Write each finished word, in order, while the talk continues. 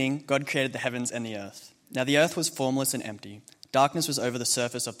God created the heavens and the earth. Now the earth was formless and empty. Darkness was over the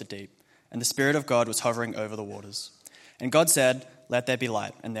surface of the deep, and the Spirit of God was hovering over the waters. And God said, "Let there be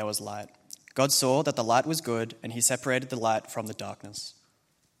light," and there was light. God saw that the light was good, and he separated the light from the darkness.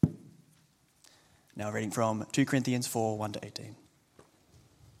 Now reading from 2 Corinthians 4, 1-18.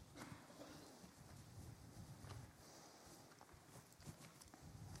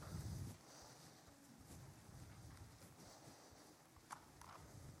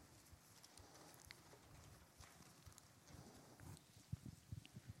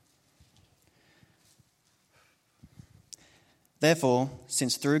 Therefore,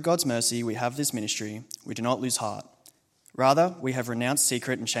 since through God's mercy we have this ministry, we do not lose heart. Rather, we have renounced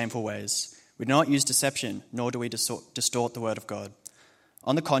secret and shameful ways. We do not use deception, nor do we distort the word of God.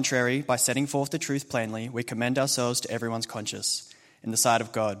 On the contrary, by setting forth the truth plainly, we commend ourselves to everyone's conscience in the sight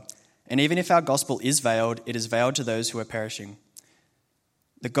of God. And even if our gospel is veiled, it is veiled to those who are perishing.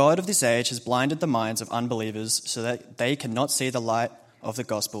 The God of this age has blinded the minds of unbelievers so that they cannot see the light of the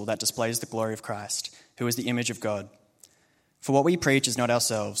gospel that displays the glory of Christ, who is the image of God. For what we preach is not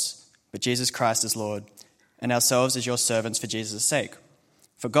ourselves, but Jesus Christ as Lord, and ourselves as your servants for Jesus' sake.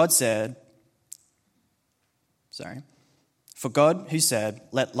 For God who said,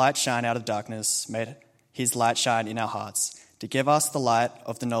 "Let light shine out of darkness," made his light shine in our hearts, to give us the light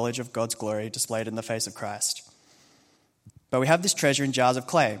of the knowledge of God's glory displayed in the face of Christ. But we have this treasure in jars of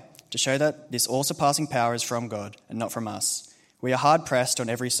clay, to show that this all-surpassing power is from God and not from us. We are hard-pressed on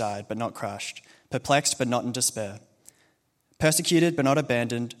every side, but not crushed, perplexed, but not in despair, persecuted, but not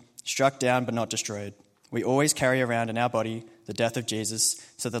abandoned, struck down, but not destroyed. We always carry around in our body the death of Jesus,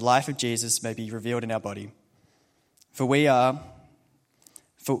 so the life of Jesus may be revealed in our body. For we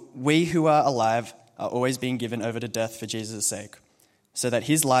who are alive are always being given over to death for Jesus' sake, so that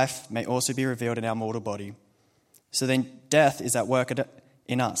his life may also be revealed in our mortal body. So then death is at work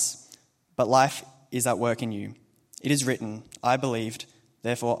in us, but life is at work in you. It is written, "I believed,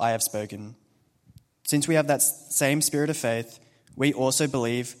 therefore I have spoken." Since we have that same spirit of faith, we also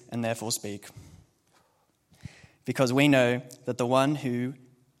believe and therefore speak. Because we know that the one who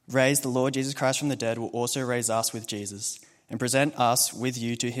raised the Lord Jesus Christ from the dead will also raise us with Jesus and present us with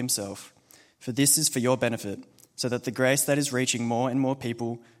you to himself. For this is for your benefit, so that the grace that is reaching more and more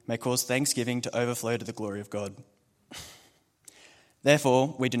people may cause thanksgiving to overflow to the glory of God.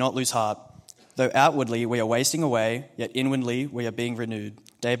 Therefore, we do not lose heart. Though outwardly we are wasting away, yet inwardly we are being renewed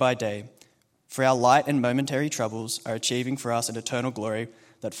day by day. For our light and momentary troubles are achieving for us an eternal glory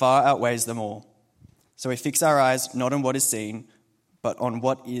that far outweighs them all. So we fix our eyes not on what is seen, but on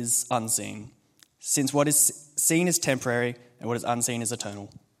what is unseen, since what is seen is temporary and what is unseen is eternal.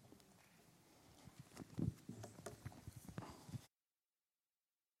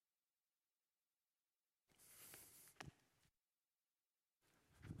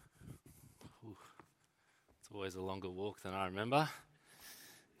 It's always a longer walk than I remember.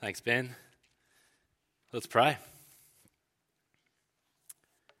 Thanks, Ben. Let's pray.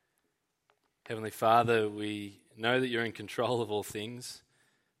 Heavenly Father, we know that you're in control of all things.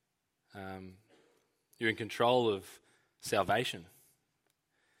 You're in control of salvation.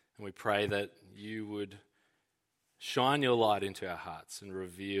 And we pray that you would shine your light into our hearts and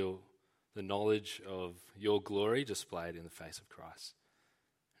reveal the knowledge of your glory displayed in the face of Christ.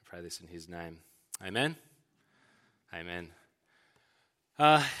 I pray this in his name. Amen. Amen.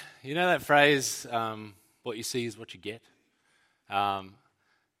 You know that phrase, what you see is what you get?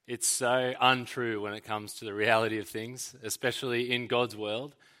 It's so untrue when it comes to the reality of things, especially in God's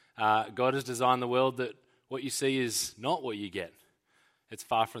world. God has designed the world that what you see is not what you get. It's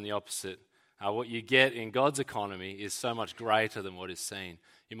far from the opposite. What you get in God's economy is so much greater than what is seen.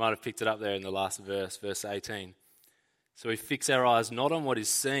 You might have picked it up there in the last verse 18. So we fix our eyes not on what is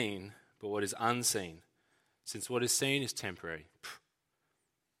seen, but what is unseen, since what is seen is temporary,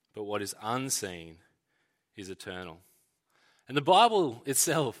 but what is unseen is eternal. And the Bible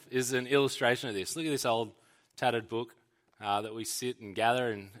itself is an illustration of this. Look at this old tattered book that we sit and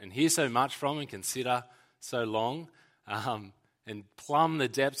gather and hear so much from and consider so long and plumb the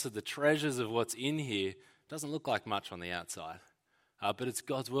depths of the treasures of what's in here. It doesn't look like much on the outside, but it's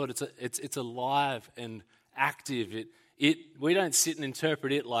God's word. It's alive and active. We don't sit and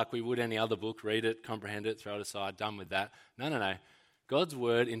interpret it like we would any other book, read it, comprehend it, throw it aside, done with that. No. God's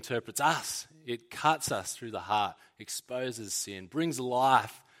word interprets us. It cuts us through the heart, exposes sin, brings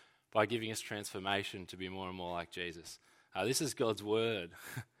life by giving us transformation to be more and more like Jesus. This is God's word,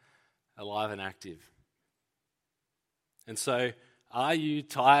 alive and active. And so, are you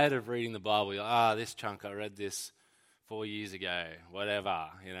tired of reading the Bible? You're like, this chunk, I read this 4 years ago, whatever,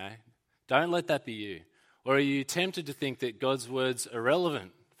 Don't let that be you. Or are you tempted to think that God's word's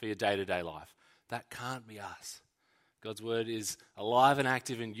irrelevant for your day-to-day life. That can't be us. God's word is alive and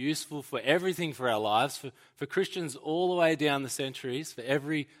active and useful for everything for our lives, for Christians all the way down the centuries, for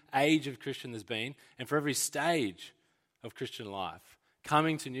every age of Christian there's been, and for every stage of Christian life.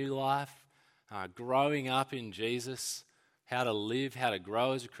 Coming to new life, growing up in Jesus, how to live, how to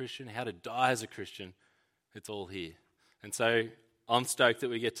grow as a Christian, how to die as a Christian, it's all here. And so I'm stoked that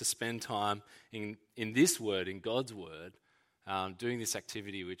we get to spend time in this word, in God's word, doing this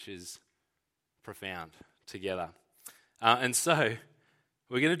activity which is profound together. And so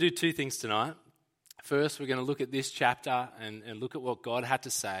we're going to do two things tonight. First, we're going to look at this chapter and look at what God had to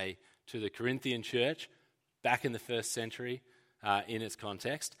say to the Corinthian church back in the first century in its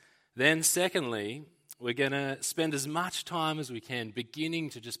context. Then secondly, we're going to spend as much time as we can beginning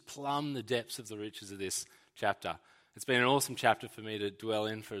to just plumb the depths of the riches of this chapter. It's been an awesome chapter for me to dwell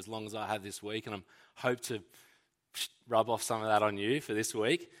in for as long as I have this week, and I hope to rub off some of that on you for this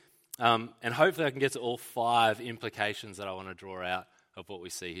week. And hopefully I can get to all 5 implications that I want to draw out of what we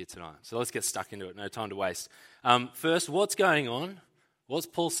see here tonight. So let's get stuck into it. No time to waste. First, what's going on? What's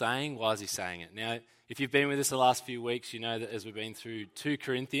Paul saying? Why is he saying it? Now, if you've been with us the last few weeks, you know that as we've been through 2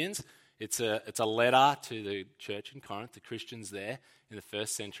 Corinthians, it's a letter to the church in Corinth, the Christians there in the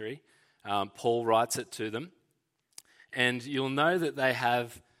first century. Paul writes it to them. And you'll know that they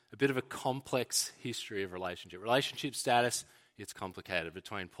have a bit of a complex history of relationship. Relationship status, it's complicated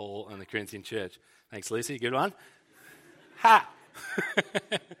between Paul and the Corinthian church. Thanks, Lucy. Good one. Ha!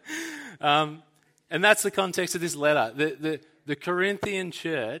 And that's the context of this letter. The Corinthian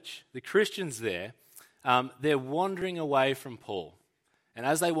church, the Christians there, they're wandering away from Paul. And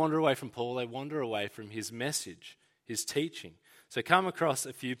as they wander away from Paul, they wander away from his message, his teaching. So come across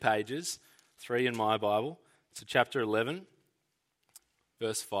a few pages, 3 in my Bible. It's chapter 11,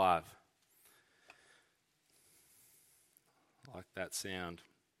 verse 5. I like that sound.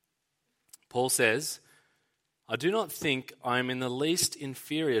 Paul says, I do not think I am in the least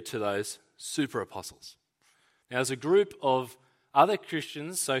inferior to those super apostles. Now, there's a group of other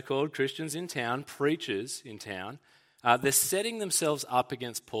Christians, so-called Christians in town, preachers in town, they're setting themselves up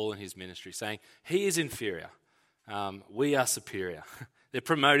against Paul and his ministry, saying, he is inferior, we are superior. They're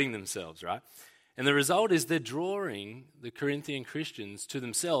promoting themselves, right? And the result is they're drawing the Corinthian Christians to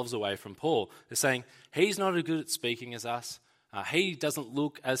themselves away from Paul. They're saying, he's not as good at speaking as us. He doesn't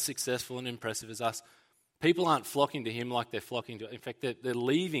look as successful and impressive as us. People aren't flocking to him like they're flocking to... In fact, they're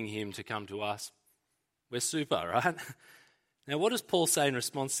leaving him to come to us. We're super, right? Now, what does Paul say in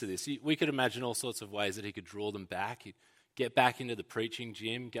response to this? We could imagine all sorts of ways that he could draw them back. He'd get back into the preaching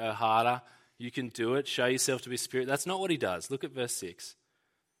gym, go harder. You can do it. Show yourself to be spirit. That's not what he does. Look at verse 6.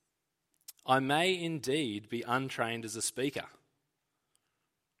 I may indeed be untrained as a speaker,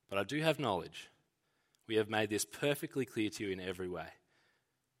 but I do have knowledge. We have made this perfectly clear to you in every way.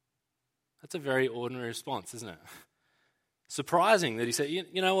 That's a very ordinary response, isn't it? Surprising that he said,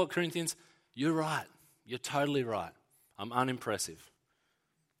 you know what, Corinthians? You're right. You're totally right. I'm unimpressive.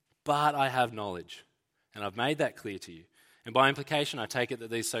 But I have knowledge, and I've made that clear to you. And by implication, I take it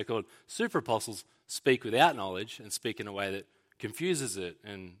that these so-called super apostles speak without knowledge and speak in a way that confuses it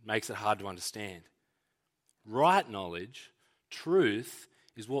and makes it hard to understand. Right knowledge, truth,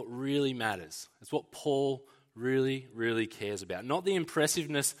 is what really matters. It's what Paul really, really cares about. Not the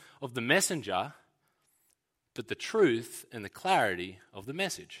impressiveness of the messenger, but the truth and the clarity of the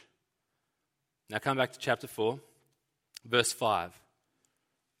message. Now come back to chapter 4, verse 5.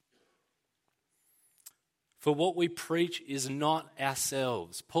 For what we preach is not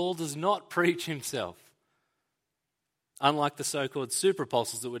ourselves. Paul does not preach himself. Unlike the so-called super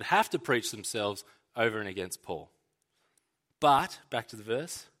apostles that would have to preach themselves over and against Paul. But, back to the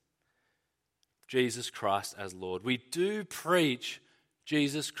verse, Jesus Christ as Lord. We do preach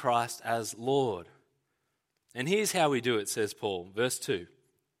Jesus Christ as Lord. And here's how we do it, says Paul, verse 2.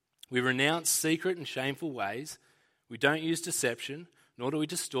 We renounce secret and shameful ways. We don't use deception, nor do we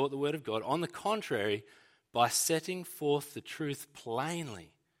distort the word of God. On the contrary, by setting forth the truth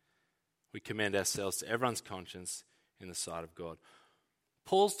plainly, we commend ourselves to everyone's conscience in the sight of God.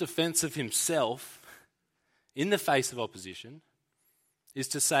 Paul's defense of himself in the face of opposition is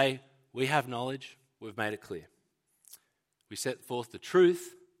to say, we have knowledge, we've made it clear. We set forth the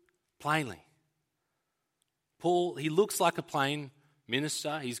truth plainly. Paul, he looks like a plain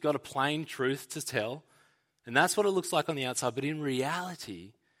minister. He's got a plain truth to tell. And that's what it looks like on the outside. But in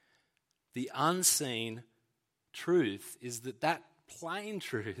reality, the unseen truth is that plain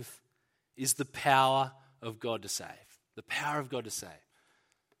truth is the power of God to save. The power of God to save.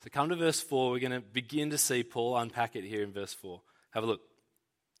 So come to verse 4. We're going to begin to see Paul unpack it here in verse 4. Have a look.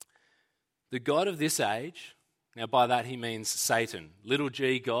 The God of this age Now by that he means Satan, little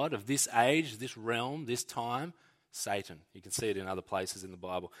g God of this age, this realm, this time, Satan. You can see it in other places in the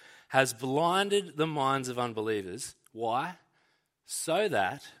Bible. Has blinded the minds of unbelievers. Why? So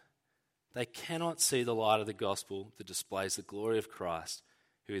that they cannot see the light of the gospel that displays the glory of Christ,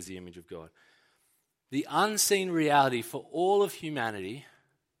 who is the image of God. The unseen reality for all of humanity,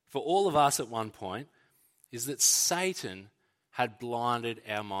 for all of us at one point, is that Satan had blinded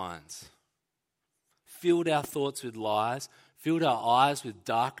our minds, filled our thoughts with lies, filled our eyes with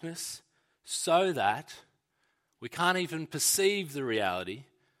darkness, so that we can't even perceive the reality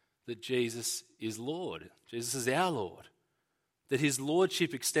that Jesus is Lord. Jesus is our Lord. That his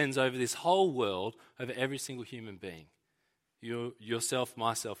lordship extends over this whole world, over every single human being. Yourself,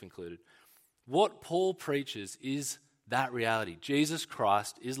 myself included. What Paul preaches is that reality. Jesus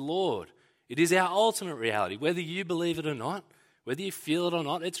Christ is Lord. It is our ultimate reality. Whether you believe it or not, whether you feel it or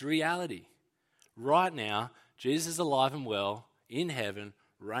not, it's reality. Right now, Jesus is alive and well in heaven,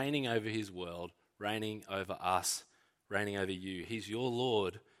 reigning over his world, reigning over us, reigning over you. He's your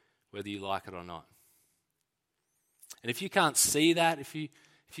Lord, whether you like it or not. And if you can't see that, if you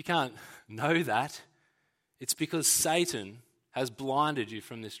can't know that, it's because Satan has blinded you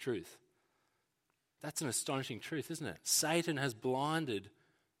from this truth. That's an astonishing truth, isn't it? Satan has blinded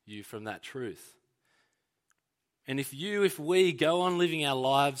you from that truth. And if we go on living our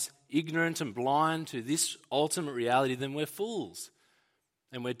lives ignorant and blind to this ultimate reality, then we're fools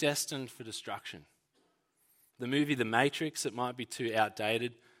and we're destined for destruction. The movie The Matrix, it might be too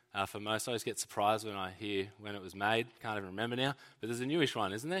outdated for most. I always get surprised when I hear when it was made. Can't even remember now. But there's a newish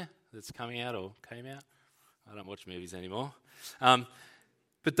one, isn't there, that's coming out or came out? I don't watch movies anymore.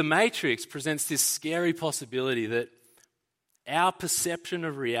 But The Matrix presents this scary possibility that our perception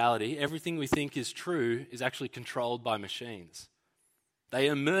of reality, everything we think is true, is actually controlled by machines. They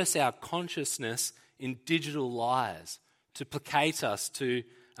immerse our consciousness in digital lies to placate us, to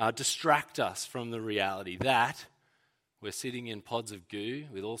distract us from the reality that we're sitting in pods of goo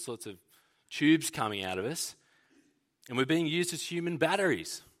with all sorts of tubes coming out of us, and we're being used as human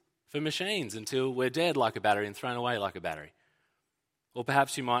batteries for machines until we're dead like a battery and thrown away like a battery. Or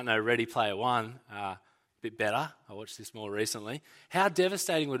perhaps you might know Ready Player One a bit better. I watched this more recently. How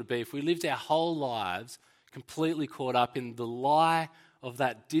devastating would it be if we lived our whole lives completely caught up in the lie of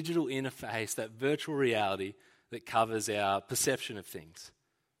that digital interface, that virtual reality that covers our perception of things,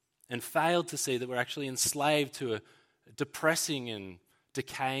 and failed to see that we're actually enslaved to a depressing and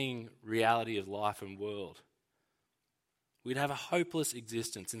decaying reality of life and world. We'd have a hopeless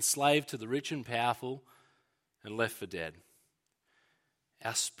existence, enslaved to the rich and powerful and left for dead.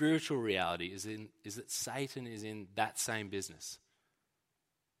 Our spiritual reality is that Satan is in that same business.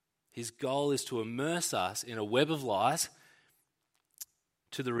 His goal is to immerse us in a web of lies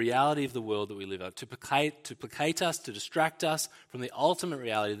to the reality of the world that we live in, to placate us, to distract us from the ultimate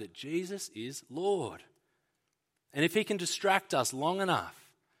reality that Jesus is Lord. And if he can distract us long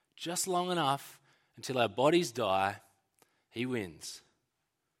enough, just long enough until our bodies die, he wins.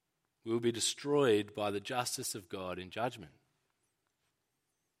 We will be destroyed by the justice of God in judgment.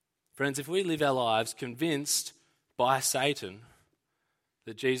 Friends, if we live our lives convinced by Satan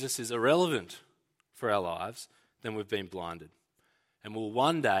that Jesus is irrelevant for our lives, then we've been blinded. And we'll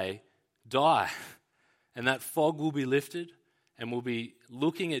one day die. And that fog will be lifted, and we'll be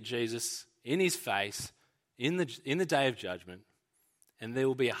looking at Jesus in his face in the day of judgment, and there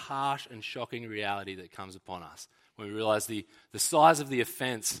will be a harsh and shocking reality that comes upon us when we realize the size of the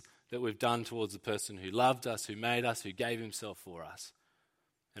offense that we've done towards the person who loved us, who made us, who gave himself for us.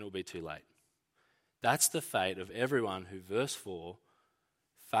 And it will be too late. That's the fate of everyone who, verse 4,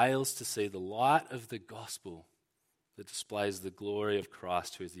 fails to see the light of the gospel that displays the glory of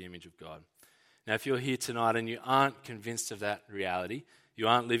Christ, who is the image of God. Now, if you're here tonight and you aren't convinced of that reality, you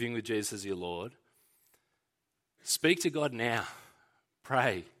aren't living with Jesus as your Lord, speak to God now.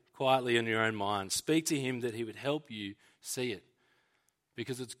 Pray quietly in your own mind. Speak to him that he would help you see it.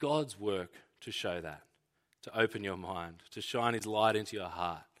 Because it's God's work to show that, to open your mind, to shine his light into your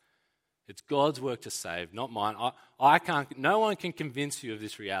heart. It's God's work to save, not mine. No one can convince you of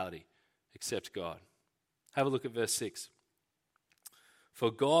this reality except God. Have a look at verse 6. For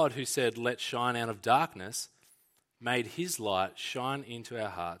God, who said, "Let shine out of darkness," made his light shine into our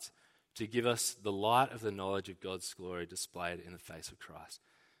hearts to give us the light of the knowledge of God's glory displayed in the face of Christ.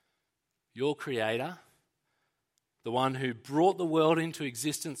 Your Creator, the one who brought the world into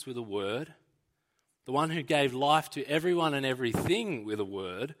existence with a word, the one who gave life to everyone and everything with a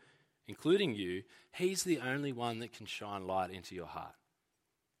word, including you, he's the only one that can shine light into your heart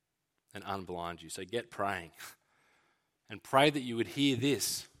and unblind you. So get praying and pray that you would hear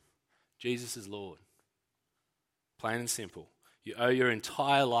this: Jesus is Lord. plain and simple. You owe your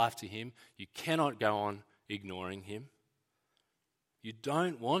entire life to him. You cannot go on ignoring him. You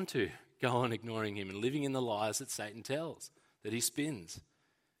don't want to go on ignoring him and living in the lies that Satan tells, that he spins.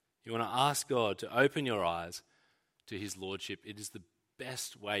 You want to ask God to open your eyes to his lordship. It is the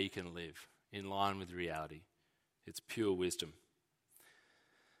best way you can live in line with reality. It's pure wisdom.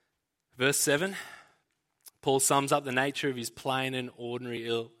 Verse 7, Paul sums up the nature of his plain and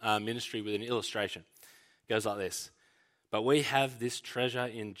ordinary ministry with an illustration. It goes like this. But we have this treasure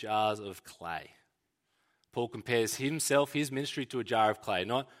in jars of clay. Paul compares himself, his ministry, to a jar of clay.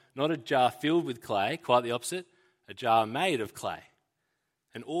 Not a jar filled with clay, quite the opposite. A jar made of clay.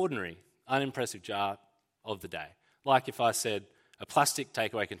 An ordinary, unimpressive jar of the day. Like if I said a plastic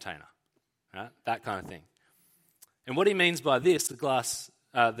takeaway container. Right? That kind of thing. And what he means by this, the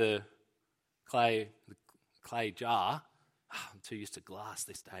clay jar, I'm too used to glass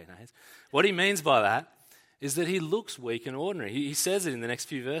this day and age. What he means by that is that he looks weak and ordinary. He says it in the next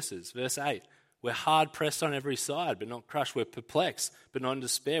few verses. Verse 8, we're hard pressed on every side, but not crushed. We're perplexed, but not in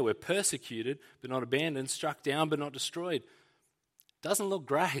despair. We're persecuted, but not abandoned. Struck down, but not destroyed. Doesn't look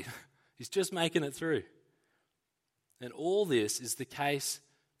great. He's just making it through. And all this is the case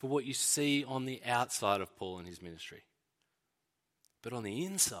for what you see on the outside of Paul and his ministry. But on the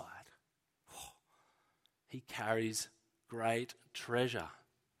inside, he carries great treasure.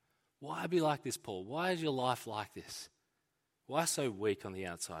 Why be like this, Paul? Why is your life like this? Why so weak on the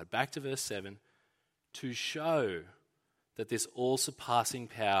outside? Back to verse 7. To show that this all-surpassing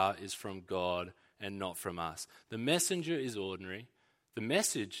power is from God and not from us. The messenger is ordinary. The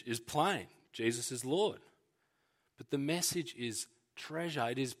message is plain. Jesus is Lord. But the message is treasure.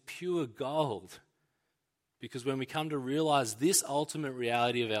 It is pure gold. Because when we come to realize this ultimate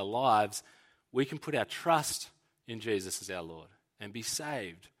reality of our lives, we can put our trust in Jesus as our Lord and be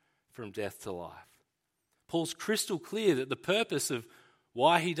saved from death to life. Paul's crystal clear that the purpose of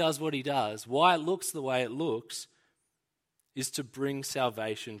why he does what he does, why it looks the way it looks, is to bring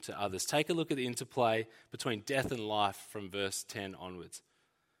salvation to others. Take a look at the interplay between death and life from verse 10 onwards.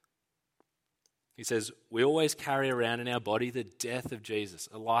 He says, we always carry around in our body the death of Jesus,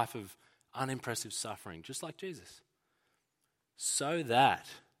 a life of unimpressive suffering, just like Jesus, so that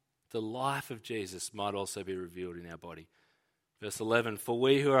the life of Jesus might also be revealed in our body. Verse 11, for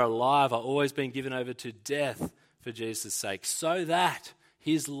we who are alive are always being given over to death for Jesus' sake, so that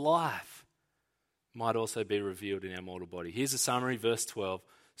his life might also be revealed in our mortal body. Here's a summary, verse 12.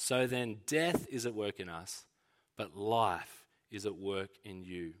 So then death is at work in us, but life is at work in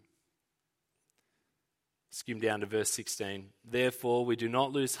you. Skim down to verse 16. Therefore we do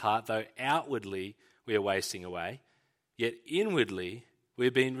not lose heart, though outwardly we are wasting away, yet inwardly we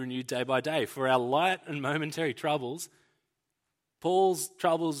are being renewed day by day. For our light and momentary troubles, Paul's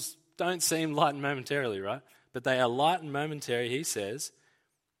troubles don't seem light and momentarily, right? But they are light and momentary, he says.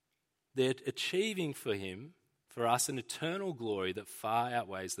 They're achieving for us, an eternal glory that far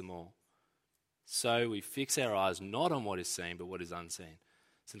outweighs them all. So we fix our eyes not on what is seen, but what is unseen.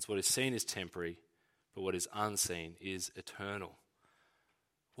 Since what is seen is temporary, but what is unseen is eternal.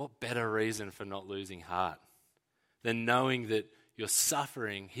 What better reason for not losing heart than knowing that your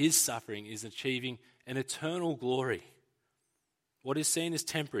suffering, his suffering, is achieving an eternal glory. What is seen is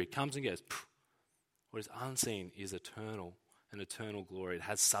temporary, comes and goes. What is unseen is eternal, an eternal glory. It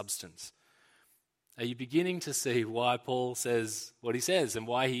has substance. Are you beginning to see why Paul says what he says and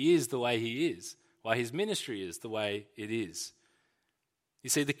why he is the way he is, why his ministry is the way it is? You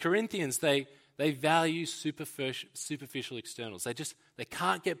see, the Corinthians, they value superficial externals. They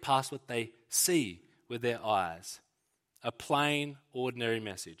can't get past what they see with their eyes. A plain, ordinary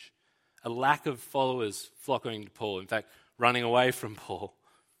message. A lack of followers flocking to Paul. In fact, running away from Paul.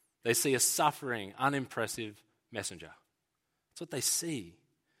 They see a suffering, unimpressive messenger. That's what they see.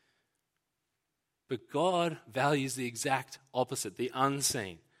 But God values the exact opposite, the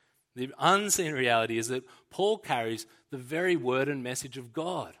unseen. The unseen reality is that Paul carries the very word and message of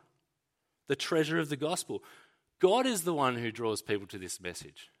God, the treasure of the gospel. God is the one who draws people to this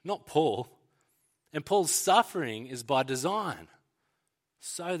message, not Paul. And Paul's suffering is by design,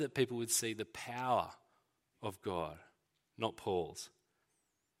 so that people would see the power of God, not Paul's.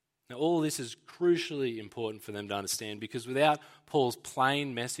 Now, all this is crucially important for them to understand, because without Paul's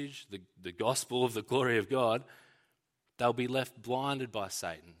plain message, the gospel of the glory of God, they'll be left blinded by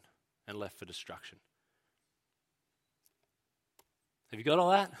Satan and left for destruction. Have you got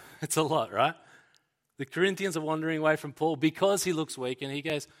all that? It's a lot, right? The Corinthians are wandering away from Paul because he looks weak, and he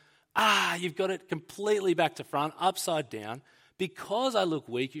goes, you've got it completely back to front, upside down. Because I look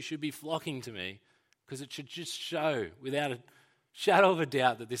weak, you should be flocking to me, because it should just show without shadow of a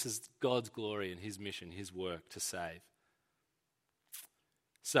doubt that this is God's glory and his mission, his work to save.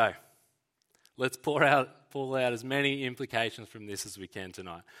 So, let's pull out as many implications from this as we can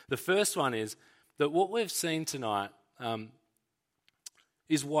tonight. The first one is that what we've seen tonight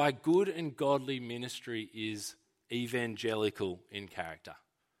is why good and godly ministry is evangelical in character.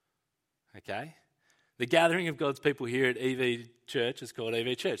 Okay? The gathering of God's people here at EV Church is called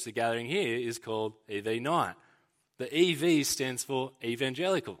EV Church. The gathering here is called EV Night. The EV stands for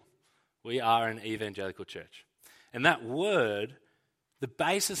evangelical. We are an evangelical church. And that word, the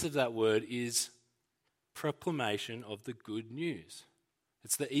basis of that word is proclamation of the good news.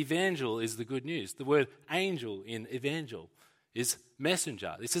 It's the evangel is the good news. The word angel in evangel is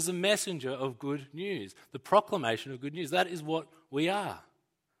messenger. This is a messenger of good news, the proclamation of good news. That is what we are.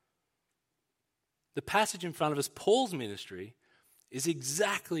 The passage in front of us, Paul's ministry, is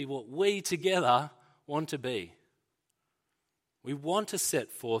exactly what we together want to be. We want to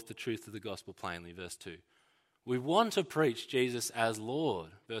set forth the truth of the gospel plainly, verse 2. We want to preach Jesus as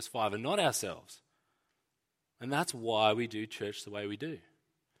Lord, verse 5, and not ourselves. And that's why we do church the way we do.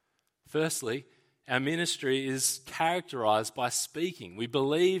 Firstly, our ministry is characterized by speaking. We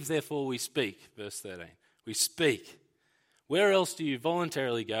believe, therefore we speak, verse 13. We speak. Where else do you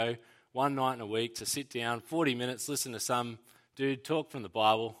voluntarily go one night in a week to sit down, 40 minutes, listen to some dude talk from the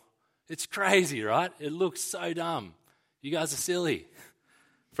Bible? It's crazy, right? It looks so dumb. You guys are silly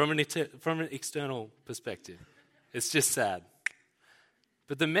from an external perspective. It's just sad.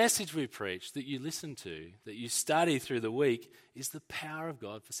 But the message we preach, that you listen to, that you study through the week, is the power of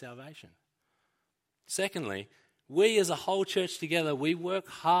God for salvation. Secondly, we as a whole church together, we work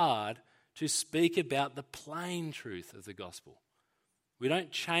hard to speak about the plain truth of the gospel. We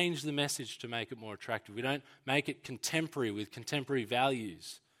don't change the message to make it more attractive. We don't make it contemporary with contemporary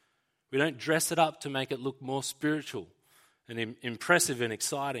values. We don't dress it up to make it look more spiritual and impressive and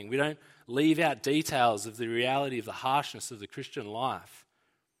exciting. We don't leave out details of the reality of the harshness of the Christian life.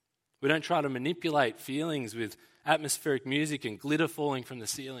 We don't try to manipulate feelings with atmospheric music and glitter falling from the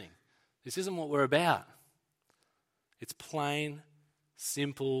ceiling. This isn't what we're about. It's plain,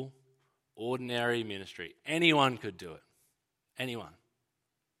 simple, ordinary ministry. Anyone could do it. Anyone.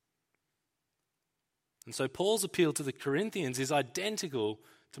 And so Paul's appeal to the Corinthians is identical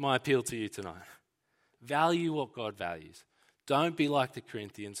to my appeal to you tonight. Value what God values. Don't be like the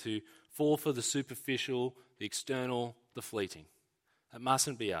Corinthians who fall for the superficial, the external, the fleeting. That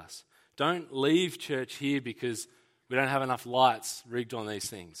mustn't be us. Don't leave church here because we don't have enough lights rigged on these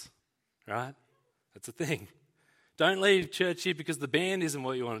things. Right? That's a thing. Don't leave church here because the band isn't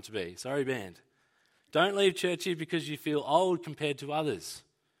what you want it to be. Sorry, band. Don't leave church here because you feel old compared to others.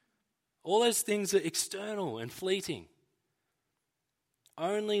 All those things are external and fleeting.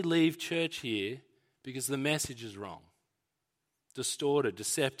 Only leave church here because the message is wrong. Distorted,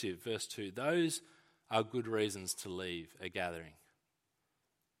 deceptive, verse 2. Those are good reasons to leave a gathering.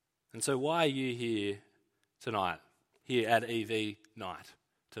 And so why are you here tonight, here at EV Night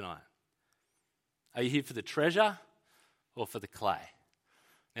tonight? Are you here for the treasure or for the clay?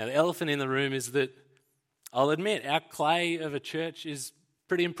 Now, the elephant in the room is that I'll admit our clay of a church is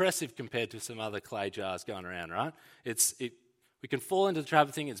pretty impressive compared to some other clay jars going around, right? We can fall into the trap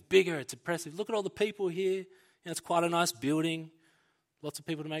of thinking it's bigger, it's impressive. Look at all the people here. It's quite a nice building. Lots of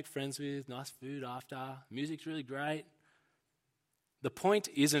people to make friends with, nice food after. Music's really great. The point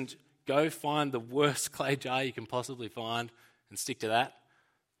isn't go find the worst clay jar you can possibly find and stick to that.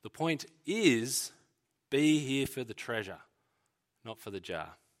 The point is be here for the treasure, not for the jar.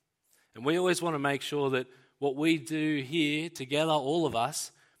 And we always want to make sure that what we do here together, all of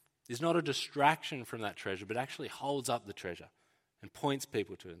us, is not a distraction from that treasure, but actually holds up the treasure and points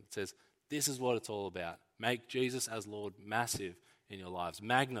people to it and says, this is what it's all about. Make Jesus as Lord massive in your lives.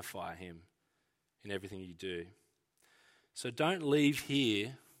 Magnify him in everything you do. So don't leave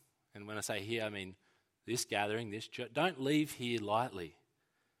here, and when I say here, I mean this gathering, this church. Don't leave here lightly.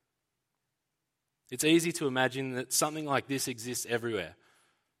 It's easy to imagine that something like this exists everywhere.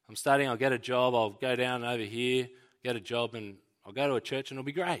 I'm studying, I'll get a job, I'll go down over here, get a job, and I'll go to a church and it'll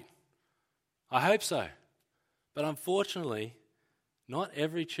be great. I hope so. But unfortunately, not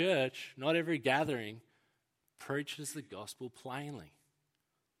every church, not every gathering preaches the gospel plainly.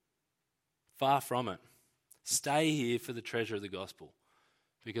 Far from it. Stay here for the treasure of the gospel.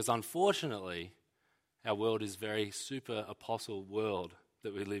 Because unfortunately, our world is a very super apostle world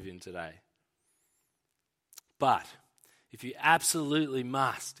that we live in today. But if you absolutely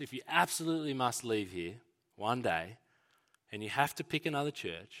must leave here one day and you have to pick another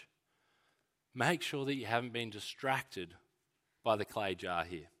church, make sure that you haven't been distracted by the clay jar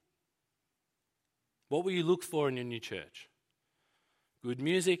here. What will you look for in your new church? Good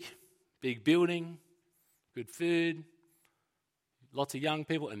music, big building, good food, lots of young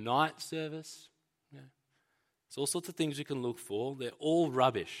people, a night service. Yeah. There's all sorts of things we can look for. They're all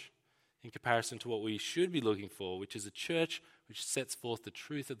rubbish in comparison to what we should be looking for, which is a church which sets forth the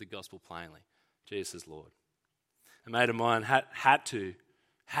truth of the gospel plainly. Jesus is Lord. A mate of mine had to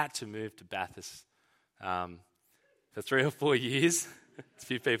move to Bathurst for 3 or 4 years. A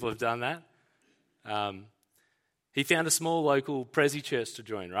few people have done that. He found a small local Prezi church to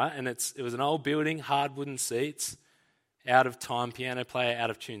join, right? And it was an old building, hard wooden seats, out of time piano player, out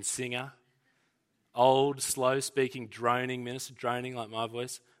of tune singer, old, slow-speaking, droning minister, droning like my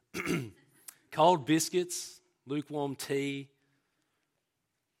voice, cold biscuits, lukewarm tea.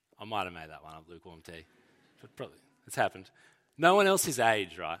 I might have made that one up, lukewarm tea. But probably, it's happened. No one else his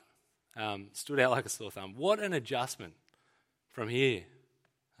age, right? Stood out like a sore thumb. What an adjustment from here.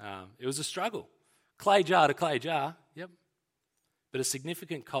 It was a struggle. Clay jar to clay jar, yep. But a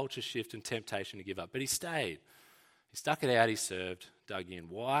significant culture shift and temptation to give up. But he stayed. He stuck it out, he served, dug in.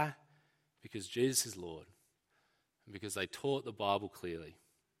 Why? Because Jesus is Lord. And because they taught the Bible clearly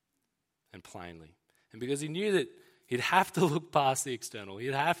and plainly. And because he knew that he'd have to look past the external.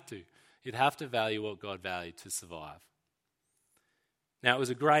 He'd have to value what God valued to survive. Now, it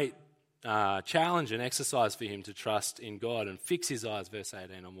was a great challenge and exercise for him to trust in God and fix his eyes, verse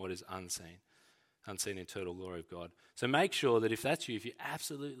 18, on what is unseen eternal glory of God. So make sure that if that's you, if you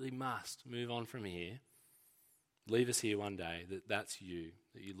absolutely must move on from here, leave us here one day, that's you,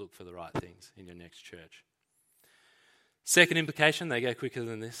 that you look for the right things in your next church. Second implication, they go quicker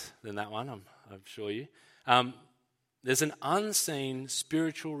than that one, I'm sure you. There's an unseen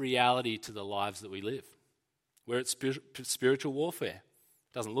spiritual reality to the lives that we live. We're at spiritual warfare.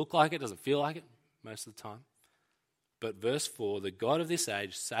 Doesn't look like it, doesn't feel like it most of the time. But verse 4, the God of this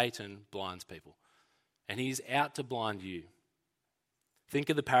age, Satan, blinds people. And he's out to blind you. Think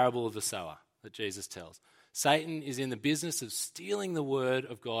of the parable of the sower that Jesus tells. Satan is in the business of stealing the word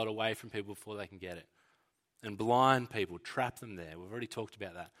of God away from people before they can get it. And blind people, trap them there. We've already talked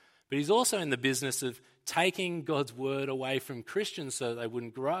about that. But he's also in the business of taking God's word away from Christians so that they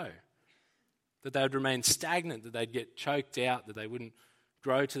wouldn't grow. That they would remain stagnant, that they'd get choked out, that they wouldn't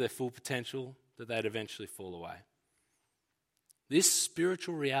grow to their full potential, that they'd eventually fall away. This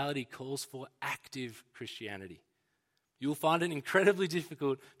spiritual reality calls for active Christianity. You'll find it incredibly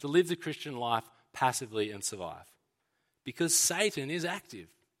difficult to live the Christian life passively and survive because Satan is active.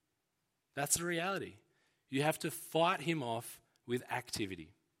 That's the reality. You have to fight him off with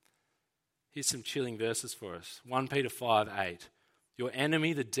activity. Here's some chilling verses for us. 1 Peter 5:8. Your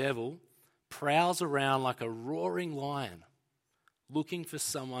enemy, the devil, prowls around like a roaring lion, looking for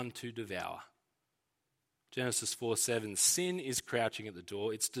someone to devour. Genesis 4:7, sin is crouching at the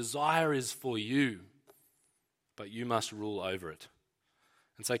door. Its desire is for you, but you must rule over it.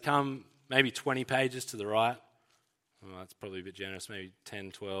 And so come maybe 20 pages to the right. Well, that's probably a bit generous, maybe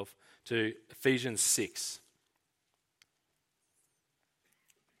 10, 12, to Ephesians 6.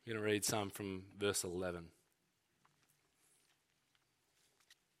 I'm going to read some from verse 11.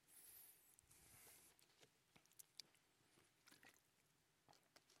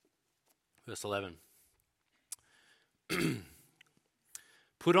 Verse 11.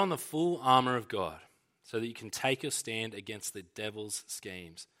 Put on the full armour of God so that you can take your stand against the devil's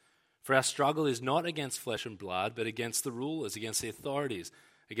schemes. For our struggle is not against flesh and blood, but against the rulers, against the authorities,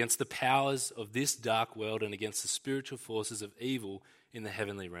 against the powers of this dark world, and against the spiritual forces of evil in the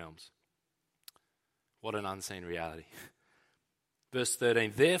heavenly realms. What an unseen reality. Verse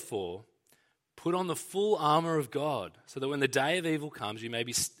 13, therefore, put on the full armour of God, so that when the day of evil comes, you may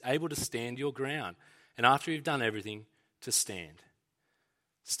be able to stand your ground. And after you've done everything, to stand.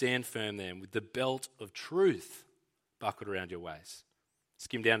 Stand firm then, with the belt of truth buckled around your waist.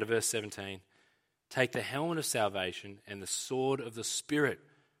 Skim down to verse 17. Take the helmet of salvation and the sword of the Spirit,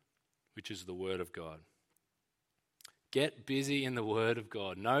 which is the word of God. Get busy in the word of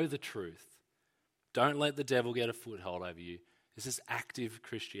God. Know the truth. Don't let the devil get a foothold over you. This is active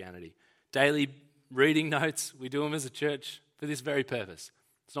Christianity. Daily reading notes, we do them as a church for this very purpose.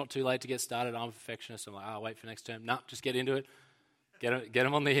 It's not too late to get started. I'm a perfectionist. I'm like, I'll wait for next term. No, just get into it. Get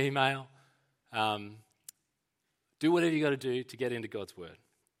them on the email. Do whatever you got to do to get into God's word.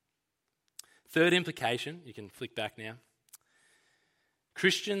 Third implication, you can flick back now.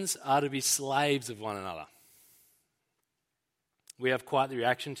 Christians are to be slaves of one another. We have quite the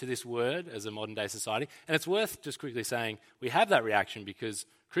reaction to this word as a modern day society. And it's worth just quickly saying we have that reaction because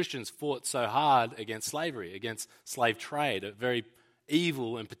Christians fought so hard against slavery, against slave trade, a very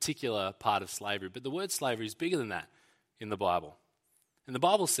evil and particular part of slavery. But the word slavery is bigger than that in the Bible. And the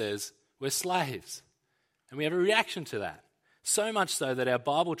Bible says we're slaves. And we have a reaction to that. So much so that our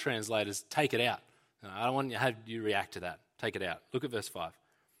Bible translators take it out. I don't want to have you react to that. Take it out. Look at verse 5.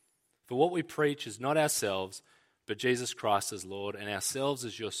 For what we preach is not ourselves, but Jesus Christ as Lord, and ourselves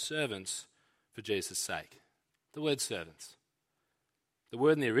as your servants for Jesus' sake. The word servants. The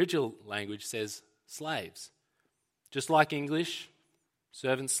word in the original language says slaves. Just like English,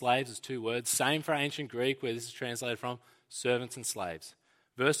 servants, slaves is two words. Same for ancient Greek, where this is translated from, servants and slaves.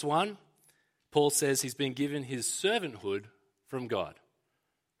 Verse 1, Paul says he's been given his servanthood from God.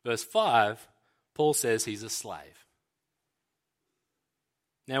 Verse 5, Paul says he's a slave.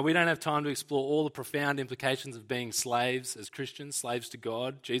 Now, we don't have time to explore all the profound implications of being slaves as Christians, slaves to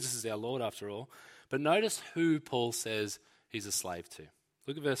God. Jesus is our Lord after all. But notice who Paul says he's a slave to.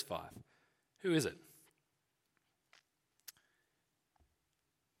 Look at verse 5. Who is it?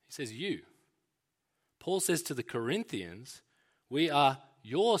 He says you. Paul says to the Corinthians, we are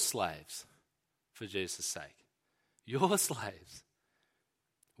your slaves for Jesus' sake. Your slaves.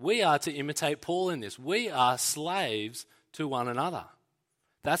 We are to imitate Paul in this. We are slaves to one another.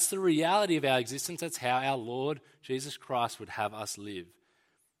 That's the reality of our existence. That's how our Lord Jesus Christ would have us live.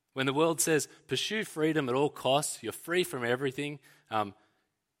 When the world says, pursue freedom at all costs, you're free from everything,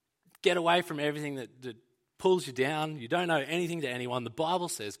 get away from everything that pulls you down, you don't know anything to anyone, the Bible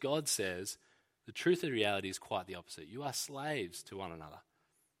says, God says, the truth of the reality is quite the opposite. You are slaves to one another.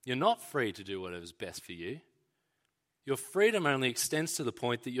 You're not free to do whatever's best for you. Your freedom only extends to the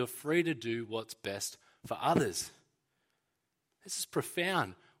point that you're free to do what's best for others. This is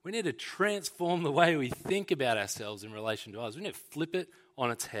profound. We need to transform the way we think about ourselves in relation to others. We need to flip it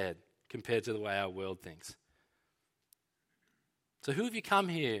on its head compared to the way our world thinks. So who have you come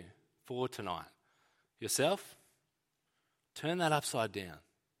here for tonight? Yourself? Turn that upside down.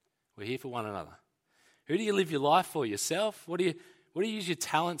 We're here for one another. Who do you live your life for? Yourself? What do you use your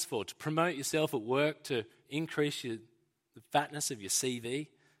talents for? To promote yourself at work, to increase the fatness of your CV?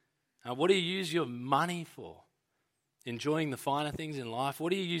 What do you use your money for? Enjoying the finer things in life? What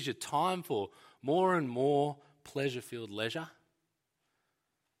do you use your time for? More and more pleasure-filled leisure?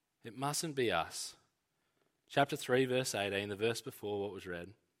 It mustn't be us. Chapter 3, verse 18, the verse before what was read.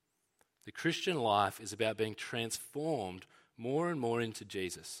 The Christian life is about being transformed more and more into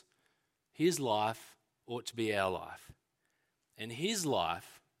Jesus. His life ought to be our life. And his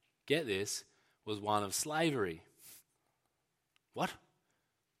life, get this, was one of slavery. What?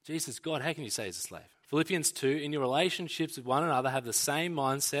 Jesus, God, how can you say he's a slave? Philippians 2, in your relationships with one another, have the same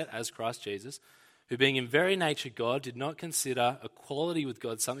mindset as Christ Jesus, who being in very nature God, did not consider equality with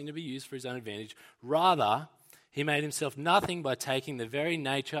God something to be used for his own advantage. Rather, he made himself nothing by taking the very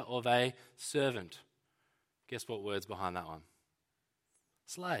nature of a servant. Guess what word's behind that one?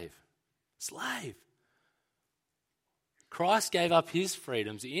 Slave. Slave. Christ gave up his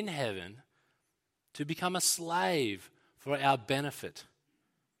freedoms in heaven to become a slave for our benefit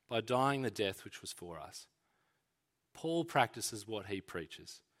by dying the death which was for us. Paul practices what he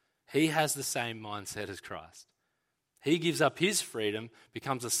preaches. He has the same mindset as Christ. He gives up his freedom,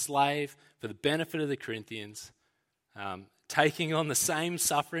 becomes a slave for the benefit of the Corinthians, taking on the same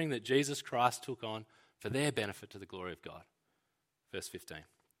suffering that Jesus Christ took on for their benefit to the glory of God. Verse 15.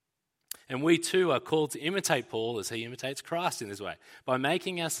 And we too are called to imitate Paul as he imitates Christ in this way, by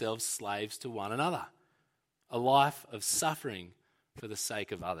making ourselves slaves to one another, a life of suffering for the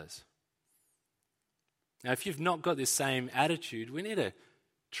sake of others. Now, if you've not got this same attitude, we need to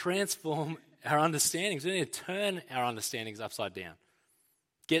transform our understandings. We need to turn our understandings upside down.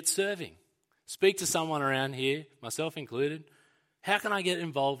 Get serving. Speak to someone around here, myself included. How can I get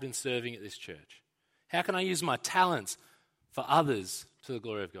involved in serving at this church? How can I use my talents for others to the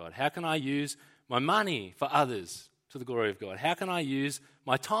glory of God? How can I use my money for others to the glory of God? How can I use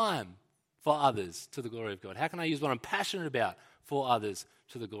my time for others to the glory of God? How can I use what I'm passionate about for others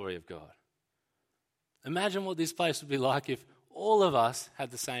to the glory of God? Imagine what this place would be like if all of us had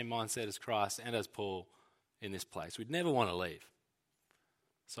the same mindset as Christ and as Paul in this place. We'd never want to leave.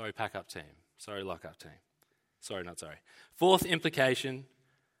 Sorry, pack up team. Sorry, lock up team. Sorry, not sorry. Fourth implication,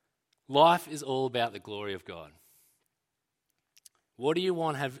 life is all about the glory of God. What do you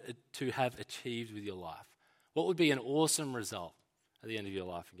want to have achieved with your life? What would be an awesome result at the end of your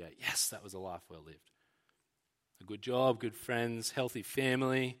life and go, yes, that was a life well lived? A good job, good friends, healthy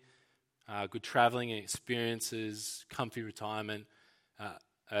family, good traveling experiences, comfy retirement,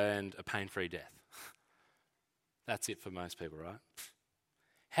 and a pain-free death. That's it for most people, right?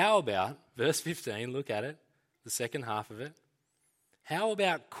 How about, verse 15, look at it, the second half of it. How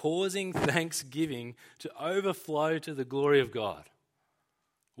about causing thanksgiving to overflow to the glory of God?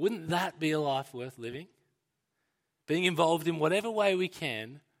 Wouldn't that be a life worth living? Being involved in whatever way we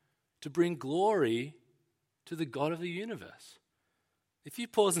can to bring glory to to the God of the universe. If you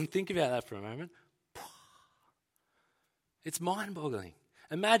pause and think about that for a moment, it's mind-boggling.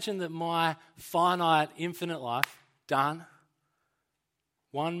 Imagine that my finite, infinite life, done,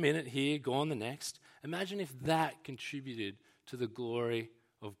 1 minute here, gone the next. Imagine if that contributed to the glory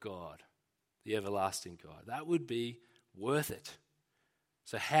of God, the everlasting God. That would be worth it.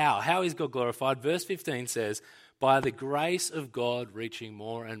 So how is God glorified? Verse 15 says, by the grace of God reaching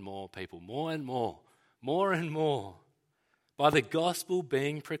more and more people, more and more, more and more. By the gospel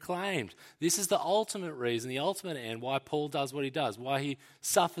being proclaimed. This is the ultimate reason, the ultimate end why Paul does what he does, why he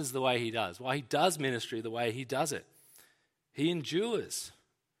suffers the way he does, why he does ministry the way he does it. He endures.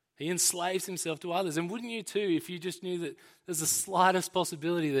 He enslaves himself to others. And wouldn't you too, if you just knew that there's the slightest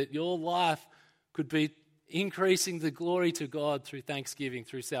possibility that your life could be increasing the glory to God through thanksgiving,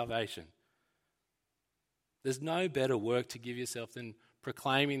 through salvation? There's no better work to give yourself than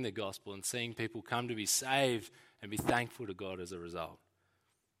proclaiming the gospel and seeing people come to be saved and be thankful to God as a result.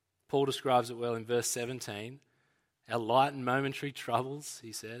 Paul describes it well in verse 17. Our light and momentary troubles,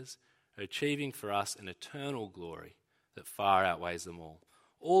 he says, are achieving for us an eternal glory that far outweighs them all.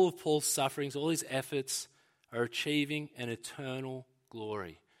 All of Paul's sufferings, all his efforts are achieving an eternal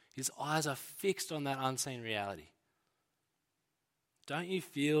glory. His eyes are fixed on that unseen reality. Don't you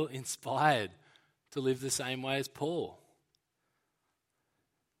feel inspired to live the same way as Paul?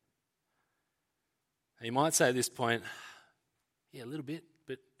 You might say at this point, yeah, a little bit,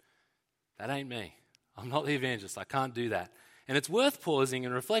 but that ain't me. I'm not the evangelist. I can't do that. And it's worth pausing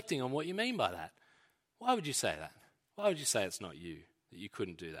and reflecting on what you mean by that. Why would you say that? Why would you say it's not you, that you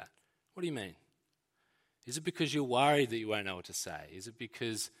couldn't do that? What do you mean? Is it because you're worried that you won't know what to say? Is it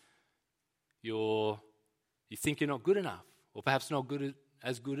because you think you're not good enough, or perhaps not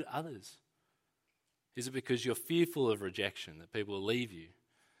as good as others? Is it because you're fearful of rejection, that people will leave you?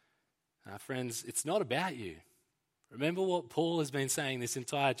 Friends, it's not about you. Remember what Paul has been saying this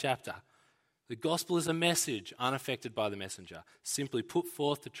entire chapter. The gospel is a message unaffected by the messenger. Simply put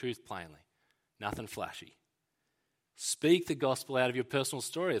forth the truth plainly. Nothing flashy. Speak the gospel out of your personal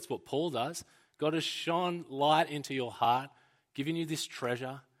story. It's what Paul does. God has shone light into your heart, giving you this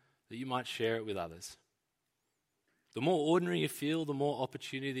treasure that you might share it with others. The more ordinary you feel, the more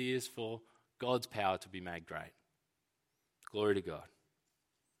opportunity is for God's power to be made great. Glory to God.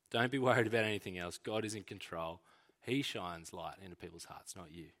 Don't be worried about anything else. God is in control. He shines light into people's hearts, not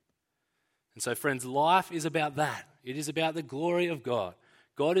you. And so, friends, life is about that. It is about the glory of God.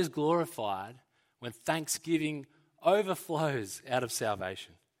 God is glorified when thanksgiving overflows out of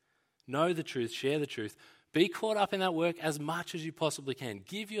salvation. Know the truth, share the truth. Be caught up in that work as much as you possibly can.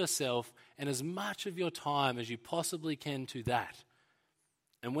 Give yourself and as much of your time as you possibly can to that.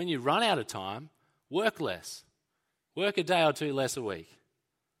 And when you run out of time, work less. Work a day or two less a week.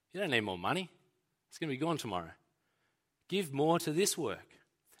 You don't need more money. It's going to be gone tomorrow. Give more to this work.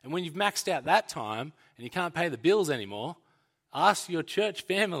 And when you've maxed out that time and you can't pay the bills anymore, ask your church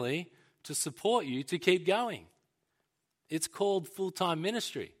family to support you to keep going. It's called full-time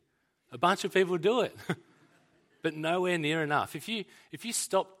ministry. A bunch of people do it, but nowhere near enough. If you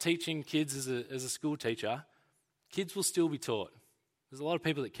stop teaching kids as a school teacher, kids will still be taught. There's a lot of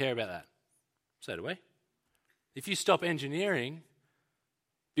people that care about that. So do we. If you stop engineering,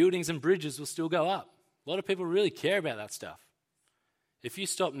 buildings and bridges will still go up. A lot of people really care about that stuff. If you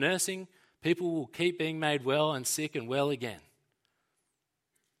stop nursing, people will keep being made well and sick and well again.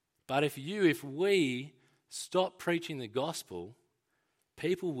 But if we stop preaching the gospel,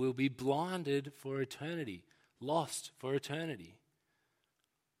 people will be blinded for eternity, lost for eternity.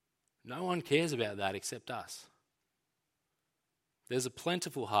 No one cares about that except us. There's a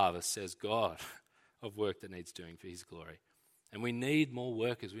plentiful harvest, says God, of work that needs doing for his glory. And we need more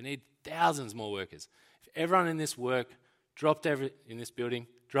workers. We need thousands more workers. If everyone in this building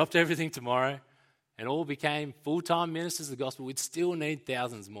dropped everything tomorrow and all became full-time ministers of the gospel, we'd still need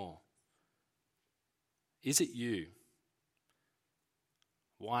thousands more. Is it you?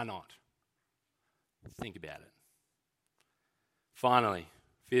 Why not? Think about it. Finally,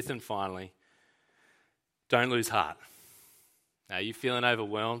 fifth and finally, don't lose heart. Now, you feeling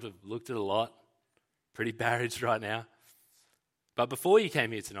overwhelmed? We've looked at a lot. Pretty barraged right now. But before you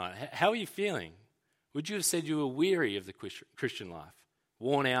came here tonight, how are you feeling? Would you have said you were weary of the Christian life,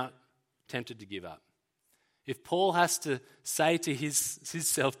 worn out, tempted to give up? If Paul has to say to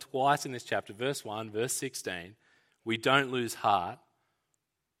himself twice in this chapter, verse 1, verse 16, we don't lose heart,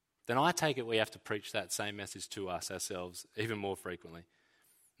 then I take it we have to preach that same message to us ourselves even more frequently.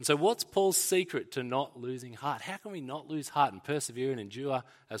 And so what's Paul's secret to not losing heart? How can we not lose heart and persevere and endure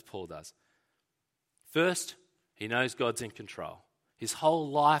as Paul does? First, he knows God's in control. His whole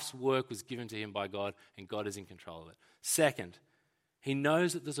life's work was given to him by God, and God is in control of it. Second, he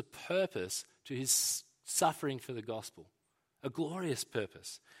knows that there's a purpose to his suffering for the gospel, a glorious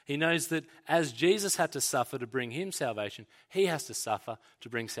purpose. He knows that as Jesus had to suffer to bring him salvation, he has to suffer to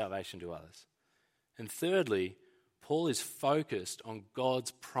bring salvation to others. And thirdly, Paul is focused on God's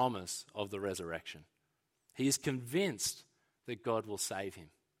promise of the resurrection. He is convinced that God will save him.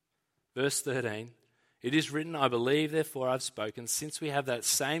 Verse 13, it is written, I believe, therefore I've spoken. Since we have that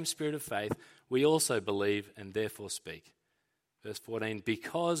same spirit of faith, we also believe and therefore speak. Verse 14,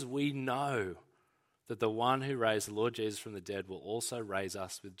 because we know that the one who raised the Lord Jesus from the dead will also raise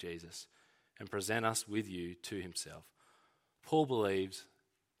us with Jesus and present us with you to himself. Paul believes,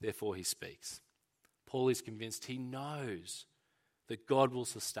 therefore he speaks. Paul is convinced, he knows that God will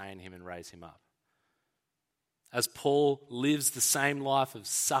sustain him and raise him up. As Paul lives the same life of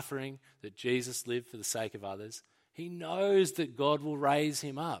suffering that Jesus lived for the sake of others, he knows that God will raise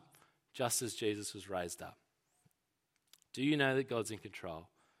him up just as Jesus was raised up. Do you know that God's in control?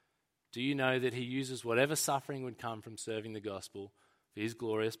 Do you know that he uses whatever suffering would come from serving the gospel for his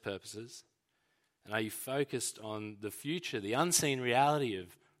glorious purposes? And are you focused on the future, the unseen reality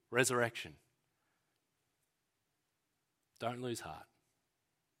of resurrection? Don't lose heart.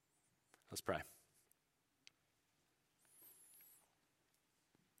 Let's pray.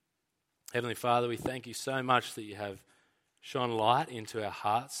 Heavenly Father, we thank you so much that you have shone light into our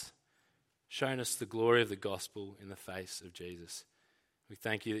hearts, shown us the glory of the gospel in the face of Jesus. We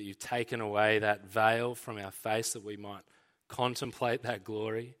thank you that you've taken away that veil from our face that we might contemplate that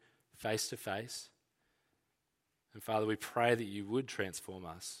glory face to face. And Father, we pray that you would transform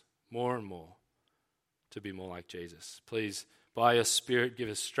us more and more to be more like Jesus. Please, by your Spirit, give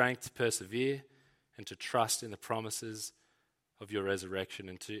us strength to persevere and to trust in the promises of your resurrection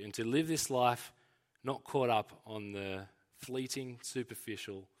and to live this life not caught up on the fleeting,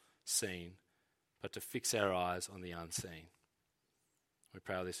 superficial scene, but to fix our eyes on the unseen. We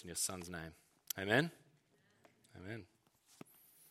pray all this in your Son's name. Amen? Amen.